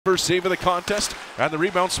First save of the contest, and the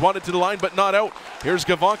rebound swatted to the line, but not out. Here's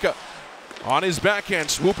Gavanka on his backhand,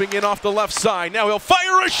 swooping in off the left side. Now he'll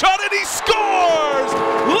fire a shot, and he scores!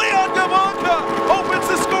 Leon Gavanka opens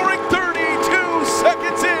the scoring 32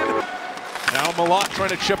 seconds in. Now Malott trying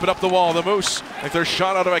to chip it up the wall. The Moose, like they're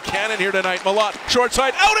shot out of a cannon here tonight. Malott, short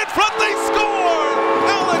side, out in front, they score!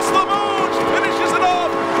 Alex Limoges finishes it off.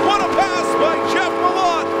 What a pass by Jeff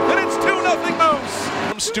Malott, and it's 2-0 Moose.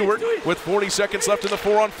 Stewart with 40 seconds left in the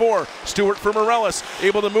 4-on-4. Stewart for Morales,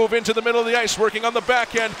 able to move into the middle of the ice, working on the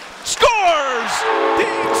backhand. Scores!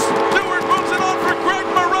 Dean Stewart moves it on for Greg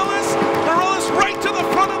Morales. Morales right to the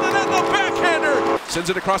front of the net, the backhander.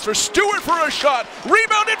 Sends it across for Stewart for a shot.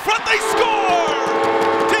 Rebound in front, they score!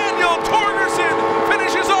 Daniel Torgerson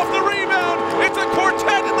finishes off the rebound. It's a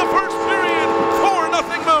quartet in the first period. 4-0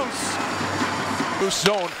 Moose. Moose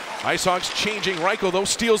zone. IceHogs changing. Reichel, though,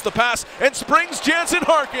 steals the pass and springs Jansen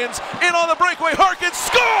Harkins in on the breakaway. Harkins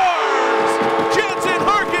scores! Jansen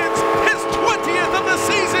Harkins, his 20th of the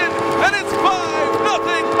season, and it's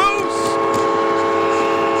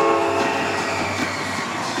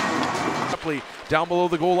 5-0 Moose. Down below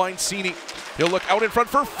the goal line, Cini. He'll look out in front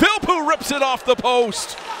for Philp, who rips it off the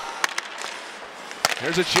post.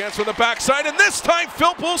 There's a chance from the backside, and this time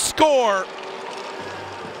Philp will score.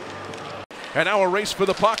 And now a race for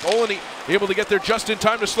the puck. Olney able to get there just in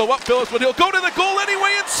time to slow up Phillips, but he'll go to the goal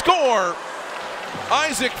anyway and score.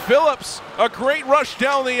 Isaac Phillips, a great rush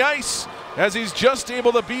down the ice as he's just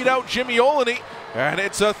able to beat out Jimmy Olney. And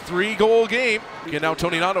it's a 3-goal game. And now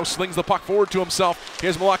Tony Nato slings the puck forward to himself.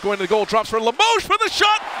 Here's Malott going to the goal, drops for Limoges for the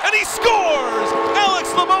shot, and he scores!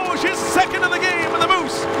 Alex Limoges, his second of the game, and the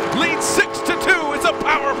Moose lead 6-2. It's a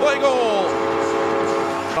power play goal.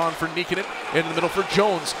 On for Nikkanen, in the middle for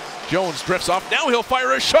Jones. Jones drifts off, now he'll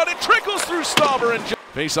fire a shot, it trickles through Stauber and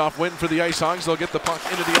face-off win for the IceHogs. They'll get the puck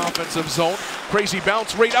into the offensive zone. Crazy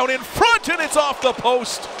bounce right out in front, and it's off the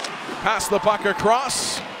post. Pass the puck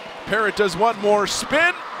across. Parrott does one more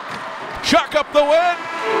spin. Chuck up the win.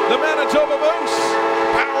 The Manitoba Moose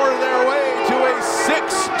power their way to a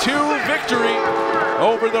 6-2 victory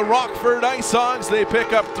over the Rockford IceHogs. They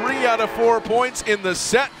pick up 3 out of 4 points in the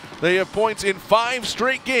set. They have points in 5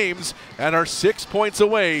 straight games and are 6 points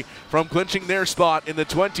away from clinching their spot in the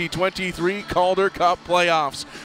 2023 Calder Cup playoffs.